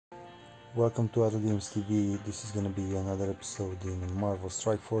Welcome to Other Games TV. This is gonna be another episode in Marvel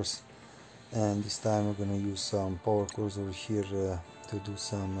Strike Force, and this time we're gonna use some power cores over here to do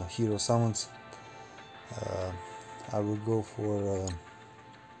some hero summons. I will go for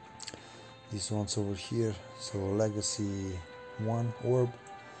these ones over here. So Legacy 1 orb,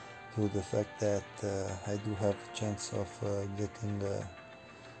 so the fact that I do have a chance of getting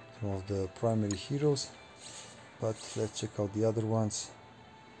some of the primary heroes. But let's check out the other ones.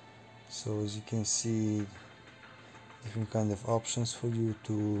 So as you can see, different kind of options for you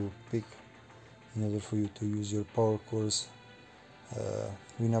to pick in order for you to use your power cores.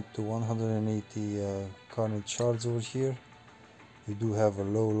 Win up to 180 carnage shards over here. You do have a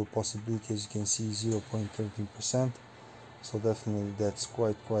low possibility, as you can see, 0.13%, so definitely that's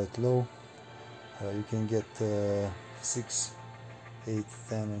quite low. You can get 6, 8,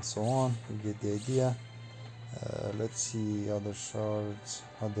 10 and so on. You get the idea. Let's see other shards,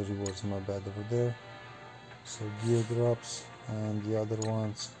 other rewards, my bad, over there. So gear drops and the other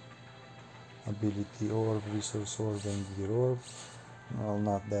ones, ability orb, resource orb and gear orb. Well,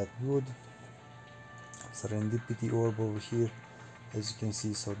 not that good. Serendipity orb over here, as you can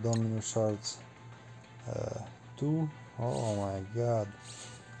see. So domino shards 2. Oh my god,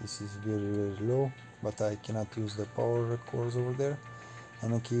 this is very low, but I cannot use the power cores over there,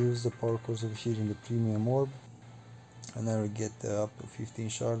 and I can use the power cores over here in the premium orb, and I will get up to 15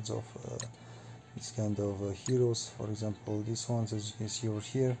 shards of this kind of heroes. For example, these ones, as you can see over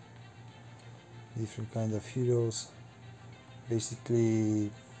here, different kind of heroes,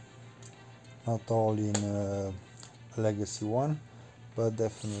 basically not all in Legacy 1, but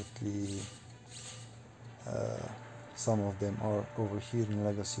definitely some of them are over here in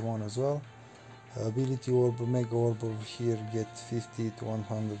Legacy 1 as well. Ability orb, mega orb over here, get 50 to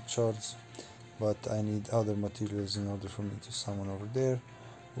 100 shards, but I need other materials in order for me to summon over there.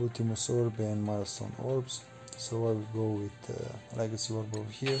 Ultimus orb and milestone orbs, so I will go with Legacy orb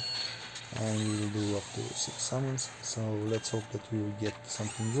over here, and we will do up to 6 summons. So let's hope that we will get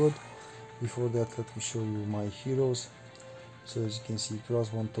something good. Before that, let me show you my heroes. So as you can see,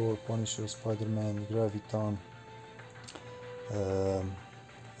 Crossbone Thor, Punisher, Spider-Man, Graviton.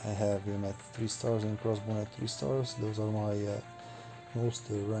 I have him at 3 stars and Crossbone at 3 stars. Those are my most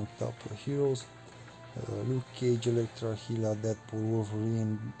ranked up heroes. Luke Cage, Elektra, Hela, Deadpool,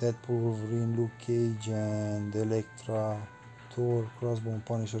 Wolverine, Luke Cage and Elektra, Thor, Crossbone,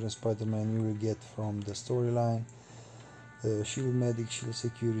 Punisher and Spider-Man you will get from the storyline. Shield Medic, Shield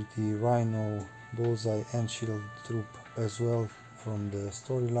Security, Rhino, Bullseye and Shield Troop as well from the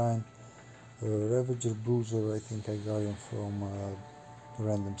storyline. Ravager Bruiser, I think I got him from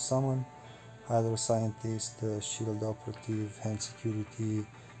random summon. Hydra Scientist, Shield Operative, Hand Security,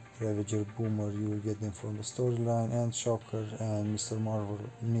 Ravager Boomer, you will get them from the storyline, and Shocker and Mr. Marvel,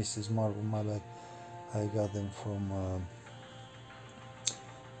 Mrs. Marvel, my bad, I got them from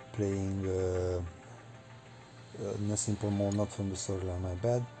playing in a simple mode, not from the storyline, my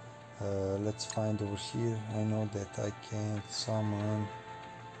bad. Let's find over here. I know that I can't summon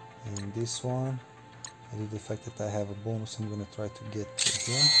in this one. Due to the fact that I have a bonus, I'm gonna try to get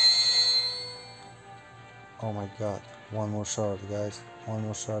him. Oh my god, one more shard, guys, one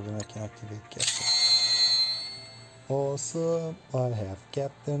more shard and I can activate Captain. Awesome, I have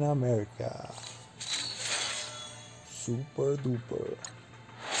Captain America. Super duper.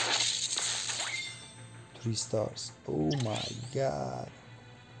 3 stars. Oh my god.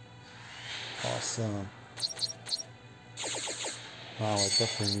 Awesome. Now I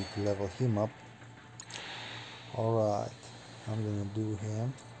definitely need to level him up. Alright, I'm gonna do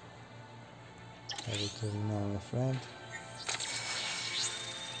him. Level 39, my friend.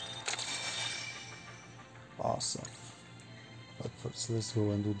 Awesome. But first let's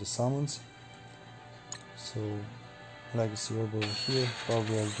go and do the summons. So Legacy orb over here.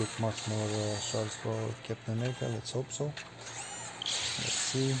 Probably I'll get much more shards for Captain America. Let's hope so. Let's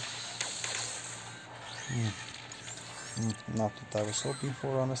see. Not what I was hoping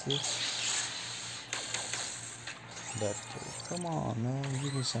for, honestly. That come on, man,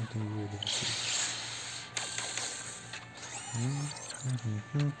 give me something good over here.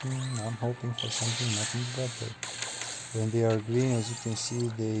 I'm hoping for something nothing better. When they are green, as you can see,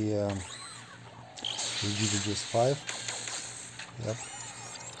 they give you just 5. Yep.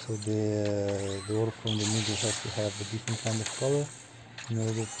 So the orb from the middle has to have a different kind of color in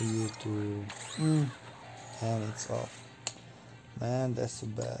order for you to and it's off. Man, that's too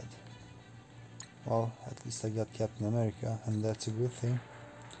bad. Well, at least I got Captain America, and that's a good thing.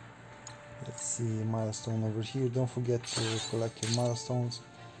 Let's see, milestone over here. Don't forget to collect your milestones.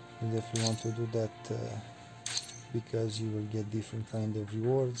 You definitely want to do that because you will get different kind of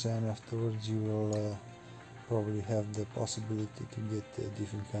rewards, and afterwards you will probably have the possibility to get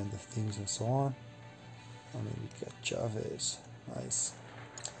different kind of things and so on. America Chavez, nice.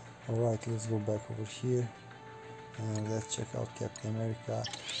 Alright, let's go back over here and let's check out Captain America.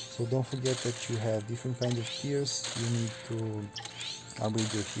 So don't forget that you have different kind of tiers. You need to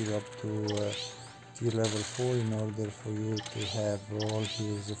upgrade your hero up to tier level 4 in order for you to have all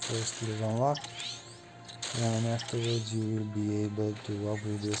his first skills unlocked, and afterwards you will be able to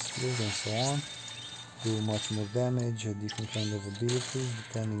upgrade your skills and so on, do much more damage, different kind of abilities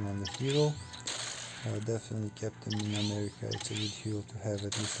depending on the hero. Definitely Captain America, it's a good hero to have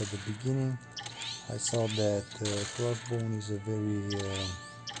at least at the beginning. I saw that Crossbone is a very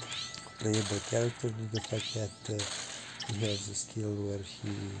playable character due to the fact that he has a skill where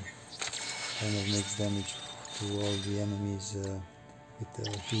he kind of makes damage to all the enemies with a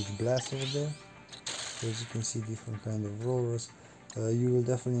huge blast over there. So as you can see, different kind of rollers. You will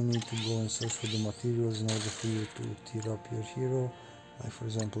definitely need to go and search for the materials in order for you to tier up your hero. Like for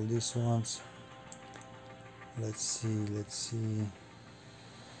example these ones. Let's see.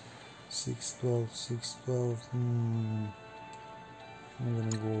 612. I'm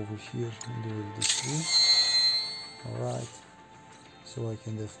gonna go over here and do it this way. Alright. So I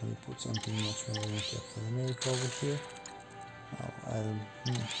can definitely put something much more than Captain America over here. Now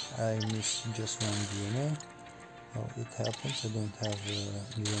I missed just one DNA. Well, it happens, I don't have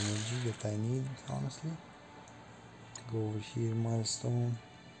the energy that I need, honestly. Go over here, milestone.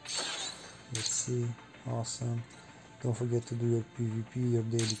 Let's see, awesome. Don't forget to do your PvP, your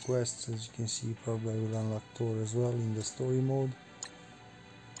daily quests. As you can see, probably I will unlock Thor as well in the story mode.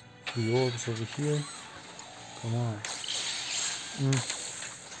 3 orbs over here. Come on.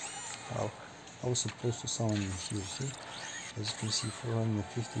 Wow, I was supposed to summon him here, see? As you can see,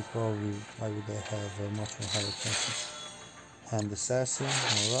 450, probably I would have a much more higher chance. Hand assassin,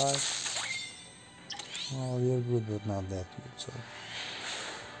 alright. Well, you're good, but not that good, so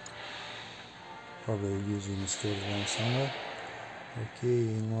probably will use you in the storyline somewhere. Okay,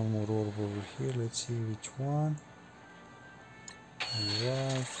 one more orb over here, let's see which one.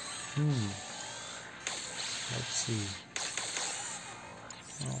 Alright, let's see.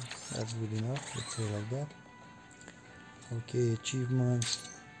 Oh, that's good enough, let's say like that. Okay, achievements,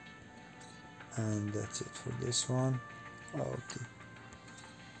 and that's it for this one. Okay,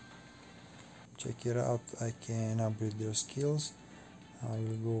 check it out, I can upgrade their skills. I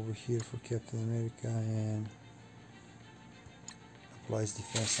will go over here for Captain America and applies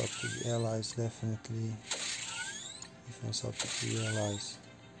defense up to the allies, definitely. Defense up to 3 allies.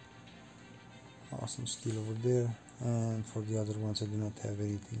 Awesome skill over there. And for the other ones I do not have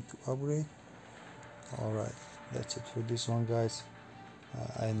anything to upgrade. Alright, that's it for this one, guys.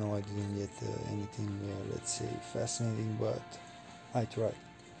 I know I didn't get anything, let's say, fascinating, but I tried.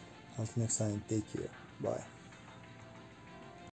 Until next time, take care. Bye.